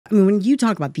I mean, when you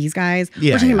talk about these guys,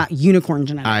 we're talking about unicorn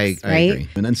genetics, I right? agree.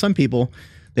 And then some people,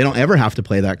 they don't ever have to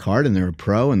play that card, and they're a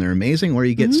pro and they're amazing. Or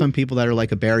you get some people that are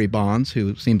like a Barry Bonds,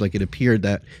 who seemed like it appeared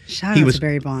that Shout out to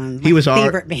Barry Bonds. He was my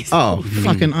favorite baseball. Oh,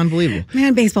 fucking unbelievable.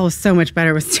 Man, baseball was so much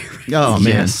better with steroids. Oh,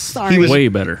 man. Yes. Sorry. He was way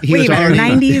better. He Way was better.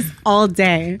 already 90s all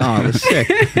day. Oh, it was sick.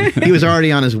 He was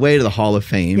already on his way to the Hall of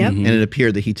Fame, Yep. and it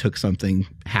appeared that he took something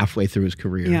halfway through his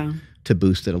career to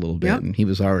boost it a little bit, Yep. and he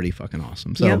was already fucking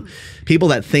awesome. So people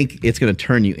that think it's going to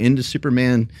turn you into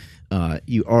Superman,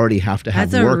 you already have to have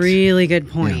That's worked. a really good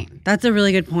point. Yeah. That's a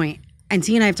really good point. And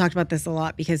T and I have talked about this a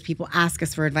lot because people ask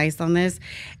us for advice on this.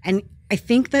 And I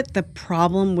think that the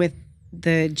problem with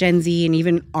the Gen Z and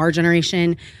even our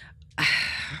generation,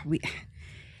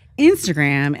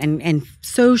 Instagram and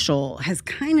social has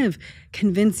kind of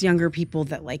convinced younger people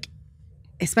that, like,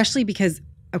 especially because,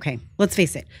 okay, let's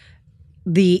face it,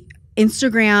 the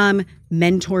Instagram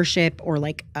mentorship or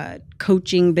like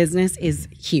coaching business is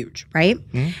huge, right?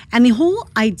 And the whole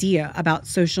idea about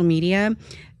social media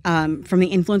from the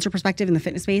influencer perspective in the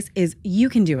fitness space is you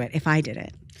can do it if I did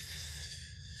it.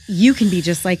 You can be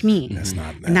just like me. That's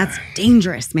not And that's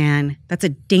dangerous, man. That's a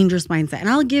dangerous mindset. And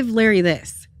I'll give Larry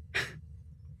this.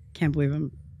 Can't believe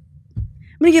I'm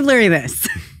going to give Larry this.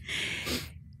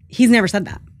 He's never said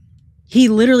that. He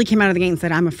literally came out of the gate and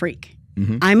said, I'm a freak.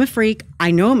 I'm a freak.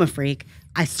 I know I'm a freak.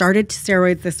 I started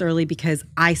steroids this early because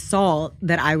I saw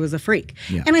that I was a freak.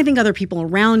 Yeah. And I think other people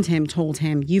around him told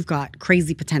him, you've got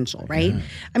crazy potential, right?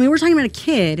 I mean, we're talking about a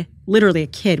kid, literally a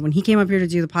kid. When he came up here to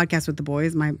do the podcast with the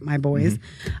boys, my boys,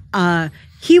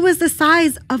 he was the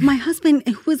size of my husband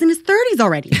who was in his 30s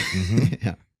already.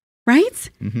 Yeah. Right?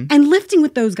 And lifting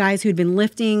with those guys who'd been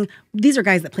lifting. These are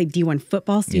guys that played D1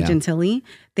 football, Steve Gentili.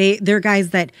 They're guys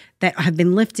that have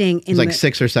been lifting in It's like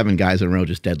 6 or 7 guys in a row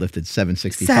just deadlifted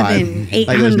 765.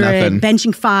 800,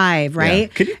 benching 5, right? Yeah.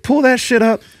 Could you pull that shit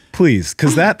up, please?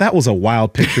 Because that was a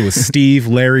wild picture with Steve,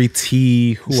 Larry,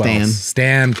 T, who else?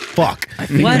 Stan. Fuck.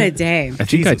 What a day. I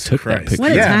think I took that picture.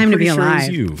 What a time to be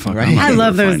alive. Right? I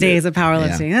love those days of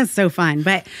powerlifting. That's so fun.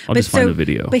 But I'll just find the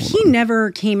video. But he never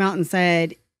came out and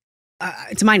said,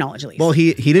 to my knowledge at least. Well,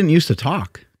 he didn't used to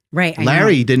talk. Right.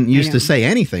 Larry didn't used to say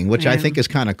anything, which I think is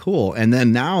kind of cool. And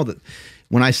then now that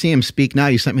when I see him speak now,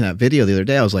 you sent me that video the other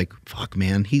day, I was like, fuck,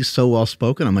 man, he's so well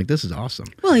spoken. I'm like, this is awesome.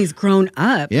 Well, he's grown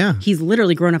up. Yeah. He's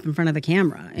literally grown up in front of the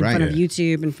camera, in front of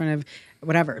YouTube, in front of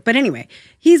whatever. But anyway,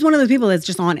 he's one of those people that's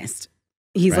just honest.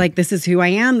 He's like, this is who I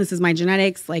am. This is my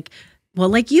genetics. Like, well,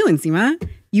 like you, Nsima,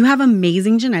 you have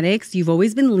amazing genetics. You've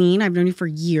always been lean. I've known you for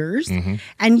years.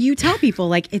 And you tell people,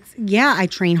 like, I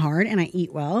train hard and I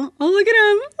eat well. Oh, look at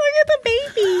him. Look at the baby.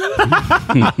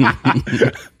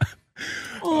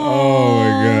 Oh,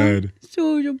 my God.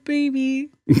 So your baby.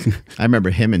 I remember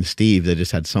him and Steve. They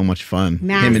just had so much fun.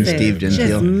 Massive. Him and Steve Just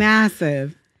Gentile.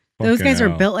 massive. Those Fucking guys are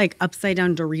hell. built like upside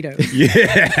down Doritos.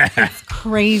 Yeah. It's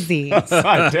crazy. Damn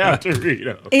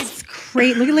Dorito. It's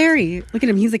crazy. Look at Larry. Look at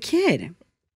him. He's a kid.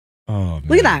 Oh, man.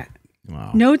 Look at that.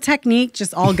 Wow. No technique,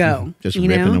 just all go. Just you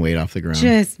ripping know? the weight off the ground.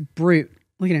 Just brute.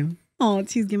 Look at him. Oh,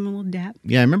 he's giving him a little dap.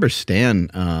 Yeah, I remember Stan.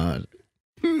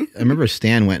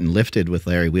 Stan went and lifted with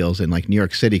Larry Wheels in like New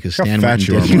York City because How Stan fat went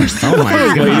you and are, did Mark. Oh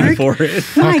my Waiting god! for it. My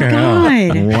Fucking hell.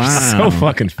 God. Wow. So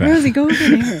fucking fat. Rosie, go over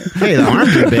there. Hey, the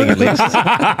arms are big at least.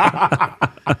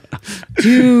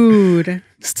 Dude.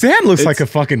 Stan looks like a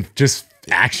fucking just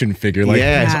action figure. Like,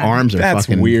 yeah, his arms are that's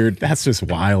fucking weird. That's just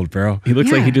wild, bro. He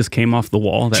looks like Yeah. he just came off the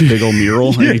wall, that big old mural,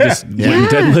 and he just went and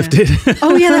deadlifted.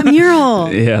 Oh, yeah, that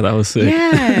mural. Yeah, that was sick.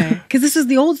 Yeah. Because this is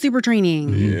the old super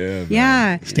training. Yeah. Man.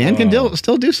 Yeah. Stan can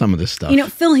still do some of this stuff. You know,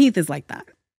 Phil Heath is like that.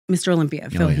 Mr. Olympia,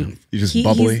 Phil yeah. Heath. He's just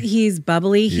bubbly? He's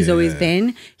bubbly. He's always Yeah.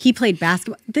 been. He played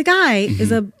basketball. The guy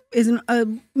is a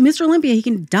Mr. Olympia. He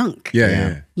can dunk.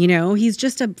 Yeah. You know, he's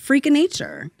just a freak of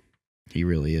nature. he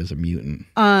really is a mutant.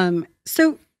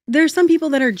 So there's some people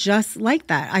that are just like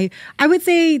that. I would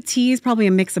say T is probably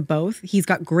a mix of both. He's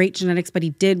got great genetics, but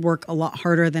he did work a lot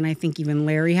harder than I think even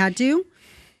Larry had to.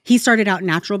 He started out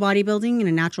natural bodybuilding in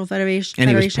a natural federation. And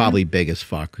he was probably big as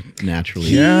fuck naturally.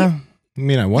 Yeah. I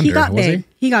mean, I wonder. He got was big.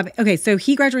 He got big. Okay, so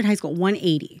he graduated high school at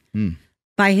 180.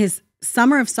 By his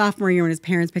summer of sophomore year, when his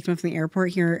parents picked him up from the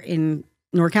airport here in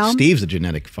NorCal, Steve's a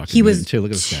genetic fucking he mutant was too.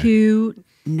 Look at this guy.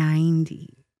 290.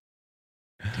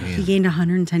 He gained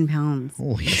 110 pounds.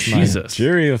 Holy Jesus.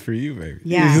 Nigeria for you, baby.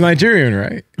 Yeah. He's Nigerian,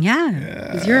 right?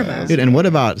 Yeah, he's Yoruba. Dude, and what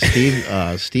about Steve?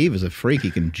 Steve is a freak. He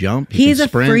can jump. He He's can a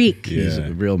sprint. freak. He's Yeah.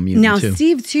 a real mutant Now, too.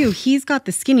 Steve, too, he's got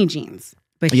the skinny jeans,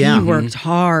 but Yeah. he worked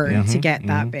hard to get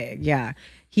that big. Yeah,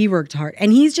 he worked hard.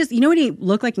 And he's just, you know what he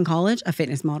looked like in college? A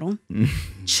fitness model.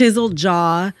 Chiseled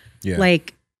jaw, Yeah.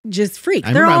 like just freaks.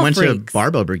 I They're remember all I went freaks. to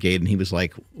Barbell Brigade and he was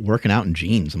like working out in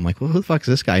jeans. I'm like, well, who the fuck is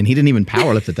this guy? And he didn't even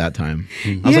power lift at that time. I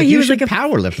was like, he you was should like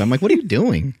power lift. I'm like, what are you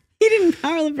doing? He didn't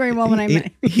power lift very well when I met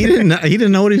him. He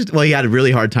didn't know what he was. Well, he had a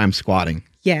really hard time squatting.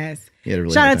 Yes. He had a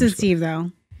really Shout hard out to time Steve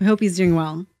though. I hope he's doing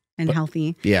well and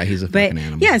healthy. Yeah, he's a But fucking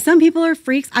animal. yeah, some people are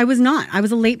freaks. I was not. I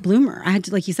was a late bloomer. I had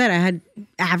to, like you said, I had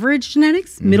average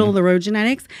genetics, middle of the road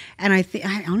genetics, and I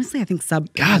honestly think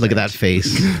sub. God, look at that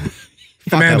face.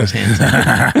 Fuck, that Amanda. was handsome.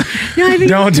 No, I think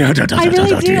Don't I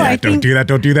really do do. I that. Don't think do that.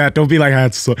 Don't do that. Don't be like, I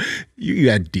had so you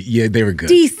had yeah, they were good.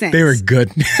 Decent. They were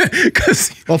good.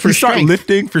 Because Well, for you start strength.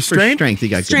 lifting for For strength. strength, you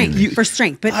got strength good. for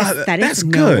strength, but aesthetics, That's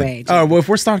no good. way. dude. Well, if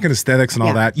we're talking aesthetics and all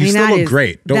Yeah. that, you I mean, still that look is-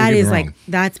 great. Don't that get me is wrong. like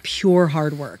that's pure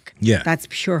hard work. Yeah. That's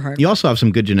pure hard. You also have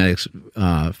some good genetics,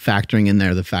 factoring in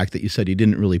there the fact that you said you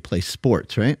didn't really play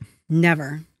sports, right?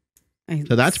 Never. I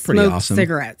So that's pretty smoked awesome.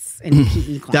 cigarettes in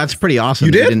PE class. That's pretty awesome.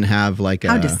 You that did? didn't have like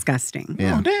how a. disgusting.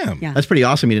 Yeah. Oh, damn. Yeah. That's pretty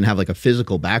awesome. You didn't have like a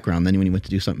physical background. Then when you went to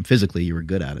do something physically, you were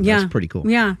good at it. Yeah. That's pretty cool.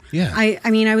 Yeah. Yeah.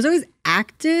 I mean, I was always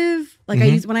active. Like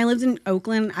when I lived in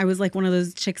Oakland, I was like one of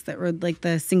those chicks that rode like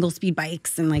the single speed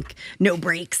bikes and like no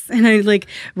brakes. And I like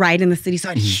ride in the city. So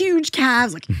I had huge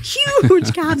calves, like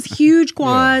huge calves, huge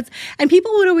quads. And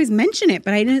people would always mention it,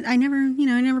 but I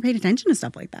never paid attention to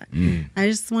stuff like that. I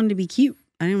just wanted to be cute.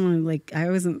 I didn't want to I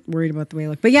wasn't worried about the way I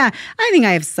looked. But yeah, I think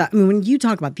I have I mean, when you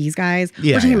talk about these guys,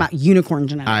 Yeah, we're talking yeah. about unicorn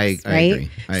genetics, I right? agree.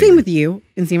 I Same agree. with you,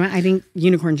 Nsima. I think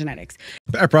unicorn genetics.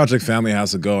 Our project family,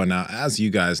 how's it going? Now, as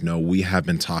you guys know, we have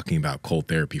been talking about cold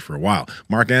therapy for a while.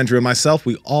 Mark, Andrew, and myself,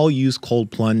 we all use cold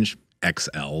plunge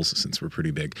XLs since we're pretty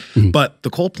big. But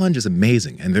the cold plunge is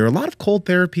amazing. And there are a lot of cold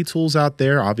therapy tools out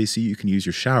there. Obviously, you can use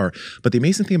your shower. But the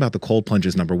amazing thing about the cold plunge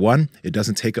is, number one, it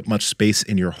doesn't take up much space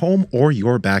in your home or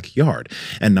your backyard.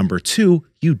 And number two,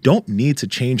 you don't need to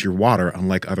change your water,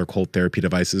 unlike other cold therapy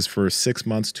devices, for 6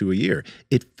 months to a year.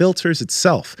 It filters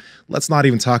itself. Let's not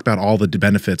even talk about all the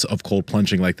benefits of cold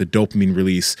plunging, like the dopamine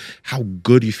release, how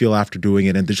good you feel after doing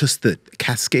it, and just the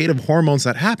cascade of hormones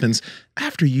that happens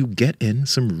after you get in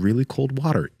some really cold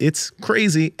water. It's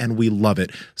crazy, and we love it.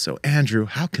 So, Andrew,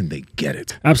 how can they get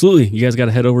it? Absolutely. You guys got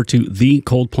to head over to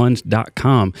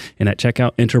thecoldplunge.com and at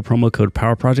checkout, enter promo code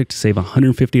PowerProject to save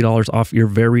 $150 off your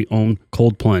very own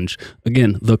cold plunge.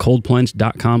 Again,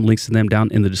 thecoldplunge.com, links to them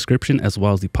down in the description as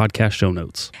well as the podcast show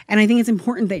notes. And I think it's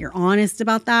important that you're honest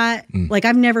about that. Like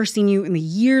I've never seen you in the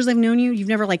years I've known you. You've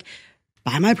never like,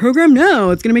 buy my program.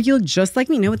 No, it's going to make you look just like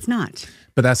me. No, it's not.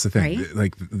 But that's the thing. Right?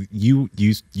 Like you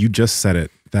just said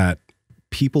it, that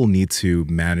people need to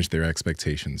manage their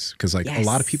expectations, because like a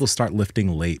lot of Yes. people start lifting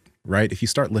late, right? If you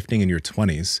start lifting in your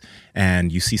 20s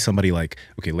and you see somebody like,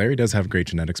 okay, Larry does have great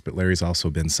genetics, but Larry's also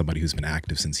been somebody who's been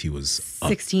active since he was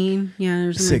 16, yeah,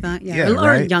 or something Sick. like that. Yeah. Yeah, Or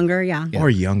right? younger, yeah. or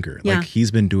younger. Yeah. Like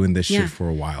he's been doing this Yeah. shit for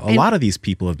a while. A And- lot of these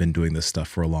people have been doing this stuff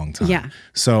for a long time. Yeah.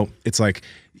 So it's like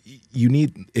you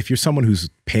need, if you're someone who's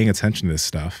paying attention to this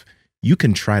stuff, you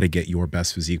can try to get your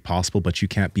best physique possible, but you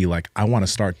can't be like, I want to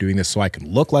start doing this so I can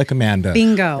look like Amanda.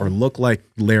 Bingo. Or look like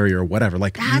Larry or whatever.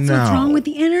 Like, That's no. what's wrong with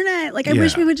the internet. Like, I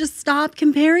wish Yeah. we would just stop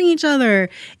comparing each other.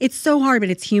 It's so hard,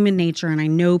 but it's human nature. And I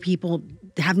know people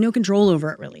have no control over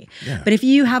it really. Yeah. But if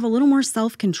you have a little more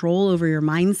self-control over your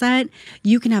mindset,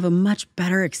 you can have a much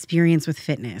better experience with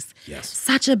fitness. Yes.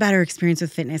 Such a better experience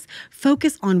with fitness.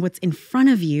 Focus on what's in front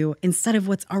of you instead of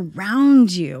what's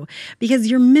around you, because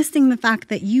you're missing the fact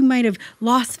that you might have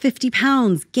lost 50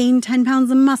 pounds, gained 10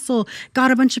 pounds of muscle,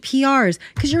 got a bunch of PRs,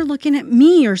 because you're looking at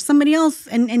me or somebody else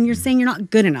and you're saying you're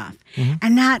not good enough.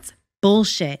 And that's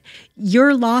bullshit.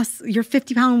 Your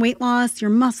 50-pound weight loss, your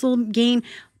muscle gain,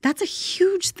 that's a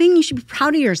huge thing. You should be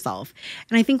proud of yourself.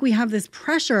 And I think we have this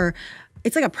pressure.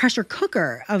 It's like a pressure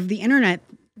cooker of the internet,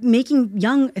 making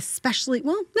young, especially,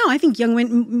 well, no, I think young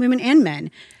women and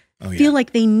men feel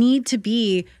like they need to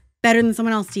be better than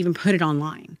someone else to even put it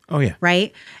online. Oh, yeah.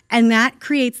 Right? And that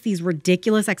creates these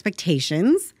ridiculous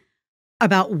expectations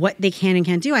about what they can and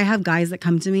can't do. I have guys that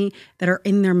come to me that are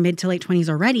in their mid to late 20s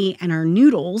already and are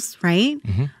noodles, right?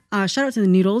 Shout out to the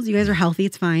noodles. You guys are healthy.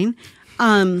 It's fine.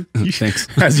 Thanks.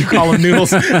 As you call them, noodles.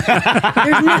 There's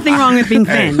nothing wrong with being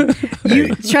thin.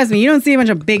 You trust me, you don't see a bunch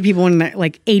of big people in the,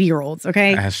 like 80-year-olds,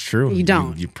 okay? That's true. You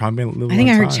don't. You probably live I think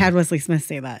I heard time. Chad Wesley Smith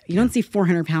say that. You don't see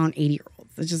 400-pound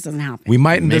 80-year-olds. It just doesn't happen. We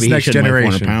might in Maybe this he next shouldn't weigh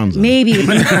 400 generation. pounds. Maybe with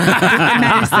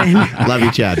medicine. Love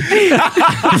you, Chad.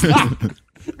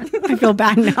 I feel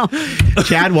bad now.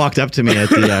 Chad walked up to me at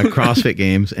the CrossFit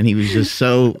Games, and he was just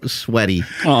so sweaty.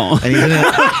 Oh. And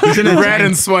he's in a Red tank-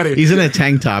 and sweaty. He's in a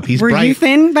tank top. He's Were bright. you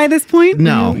thin by this point?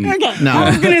 No, Okay. no. I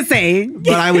was going to say.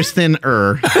 But I was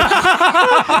thinner.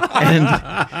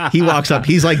 And he walks up.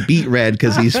 He's like beet red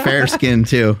because he's fair skinned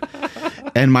too.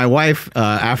 And my wife,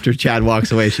 after Chad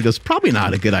walks away, she goes, probably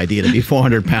not a good idea to be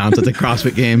 400 pounds at the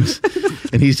CrossFit Games.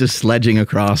 And he's just sledging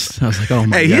across. I was like, oh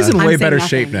my God. Hey, he's in way I'm better saying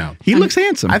shape nothing. now. He looks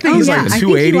handsome. I think he's like I think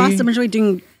 280. he lost a bunch of weight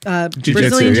doing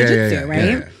Brazilian Jiu-Jitsu,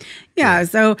 right? Yeah,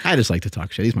 so I just like to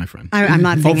talk shit. He's my friend. I'm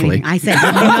not saying Hopefully. anything. I said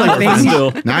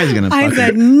nothing. Now he's going to I fucking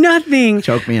said nothing.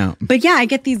 choke me out. But yeah, I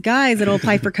get these guys that'll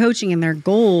apply for coaching and their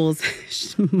goals.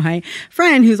 My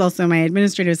friend, who's also my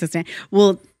administrative assistant,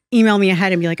 will email me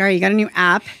ahead and be like, all right, you got a new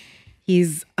app.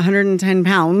 He's 110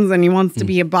 pounds and he wants to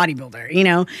be a bodybuilder, you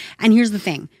know? And here's the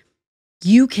thing.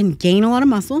 You can gain a lot of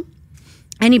muscle.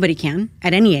 Anybody can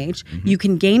at any age. You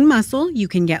can gain muscle, you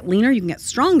can get leaner, you can get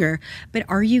stronger, but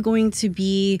are you going to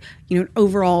be, you know, an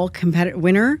overall competitive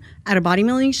winner at a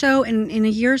bodybuilding show in a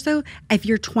year or so if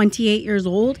you're 28 years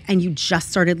old and you just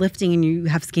started lifting and you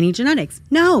have skinny genetics?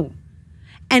 No.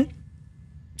 And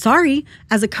sorry,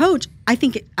 as a coach, I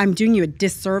think I'm doing you a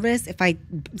disservice if I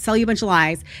sell you a bunch of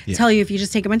lies, tell you if you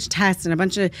just take a bunch of tests and a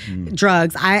bunch of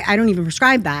drugs, I don't even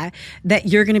prescribe that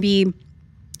you're going to be,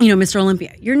 you know, Mr.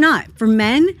 Olympia. You're not. For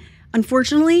men,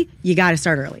 unfortunately, you got to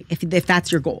start early. If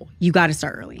that's your goal, you got to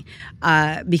start early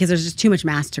because there's just too much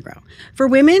mass to grow. For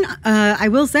women, I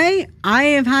will say I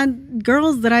have had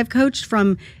girls that I've coached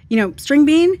from, you know, string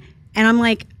bean, and I'm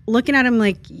like looking at them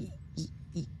like,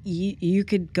 you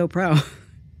could go pro.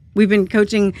 We've been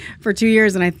coaching for 2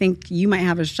 years, and I think you might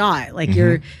have a shot. Like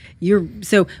you're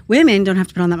so women don't have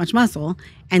to put on that much muscle,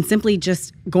 and simply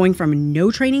just going from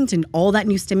no training to all that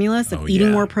new stimulus of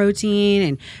eating more protein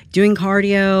and doing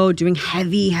cardio, doing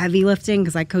heavy lifting,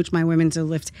 because I coach my women to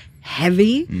lift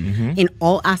heavy in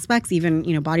all aspects, even,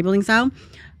 you know, bodybuilding style.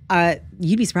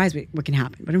 You'd be surprised what can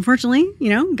happen. But unfortunately, you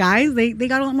know, guys, they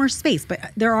got a lot more space.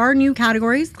 But there are new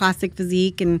categories, classic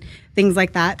physique and things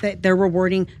like that they're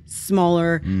rewarding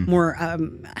smaller, more, I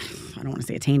don't want to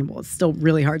say attainable. It's still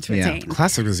really hard to attain.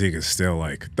 Classic physique is still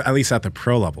like, at least at the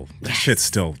pro level, that shit's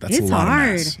still, that's It's a lot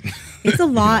hard. of mass. It's a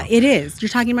lot. It is. You're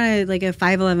talking about a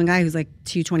 5'11" guy who's like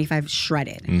 225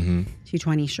 shredded.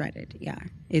 220 shredded. Yeah.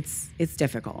 It's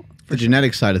difficult. The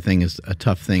genetic side of thing is a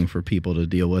tough thing for people to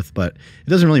deal with, but it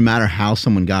doesn't really matter how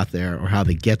someone got there or how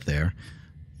they get there.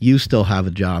 You still have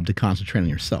a job to concentrate on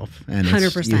yourself. And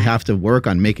 100%. You have to work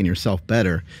on making yourself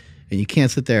better. And you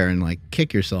can't sit there and like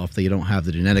kick yourself that you don't have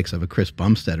the genetics of a Chris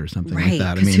Bumstead or something like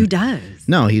that. Because who does?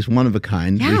 No, he's one of a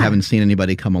kind. Yeah. We haven't seen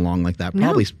anybody come along like that.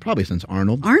 No. Probably since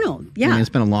Arnold. Yeah. I mean, it's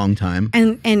been a long time.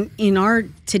 And in our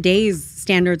today's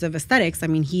standards of aesthetics, I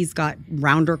mean, he's got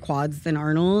rounder quads than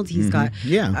Arnold. He's got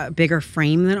a bigger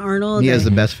frame than Arnold. He has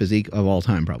the best physique of all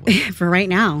time, probably. For right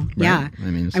now. Right? Yeah. I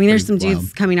mean, there's some wild.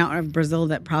 dudes coming out of Brazil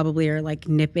that probably are like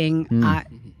nipping at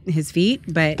his feet,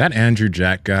 but That Andrew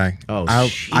Jack guy, Oh,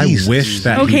 I Jesus. wish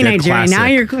that he okay, did Nigeria. classic. Now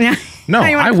you're No, now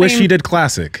you wanna I wish claim- he did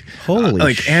classic. Holy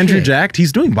like shit. Andrew Jack,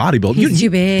 he's doing bodybuilding. He's too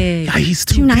big. Yeah, he's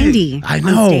too 290 big. I on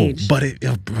know, stage. but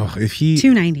if he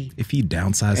 290. if he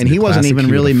downsized, And he into wasn't classic, even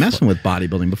he really would've messing with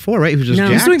bodybuilding before, right? He was just No,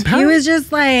 jacked. doing power- he was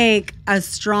just like a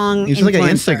strong. He was like an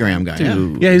influencer. Instagram guy.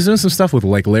 Yeah. Yeah, he's doing some stuff with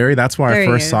like Larry. That's where There I he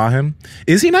first is. saw him.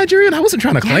 Is he Nigerian? I wasn't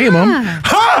trying to claim him. Yeah.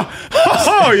 Ha!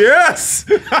 Oh yes.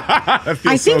 That I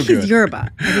feels think so good. he's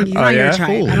Yoruba. I think he's Oh, not your yeah? tribe.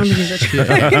 I don't think he's a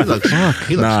tribe.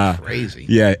 He looks Nah. crazy.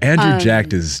 Yeah, Andrew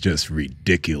Jacked is just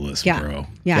ridiculous, Yeah. bro.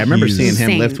 Yeah, I remember he's seeing him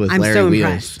insane. lift with I'm Larry so Wheels,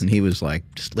 impressed. and he was like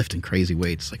just lifting crazy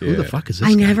weights. Like, who the Yeah. fuck is this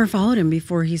I guy? never followed him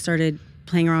before he started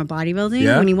playing around with bodybuilding.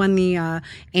 Yeah? When he won the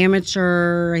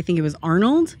amateur, I think it was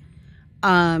Arnold.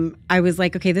 I was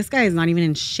like, okay, this guy is not even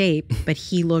in shape, but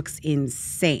he looks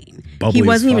insane. Bubbly He as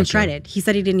wasn't even fuck, shredded. He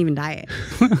said he didn't even diet.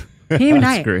 He didn't even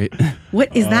diet. Great.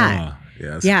 What is that?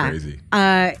 Yeah, that's crazy.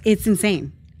 It's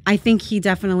insane. I think he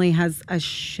definitely has a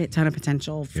shit ton of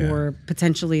potential for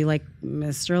potentially like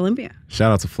Mr. Olympia.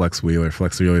 Shout out to Flex Wheeler.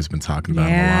 Flex Wheeler's been talking about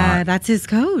him a Yeah, lot. that's his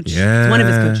coach. Yeah. It's one of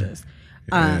his coaches.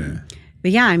 But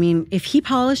yeah, I mean, if he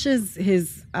polishes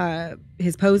his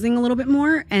posing a little bit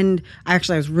more, and I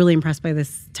was really impressed by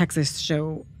this Texas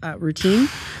show routine.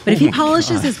 But if he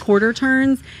polishes his quarter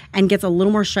turns and gets a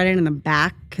little more shredded in the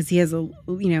back, because he has a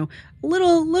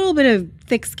little bit of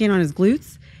thick skin on his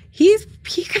glutes, he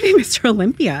could be Mr.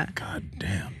 Olympia. God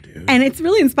damn, dude. And it's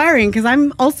really inspiring because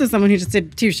I'm also someone who just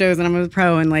did 2 shows and I'm a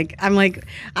pro, and I'm like,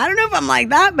 I don't know if I'm like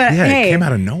that, but Yeah, hey, it came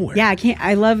out of nowhere. Yeah,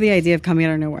 I love the idea of coming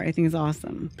out of nowhere. I think it's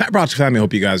awesome. Pat Brock's family, I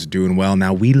hope you guys are doing well.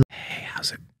 Now, hey,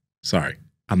 how's it? Sorry,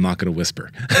 I'm not going to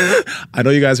whisper. I know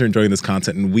you guys are enjoying this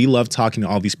content, and we love talking to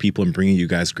all these people and bringing you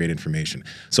guys great information.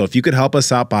 So if you could help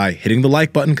us out by hitting the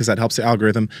like button, because that helps the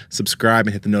algorithm, subscribe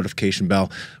and hit the notification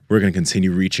bell, we're going to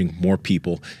continue reaching more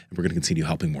people, and we're going to continue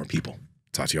helping more people.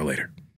 Talk to y'all later.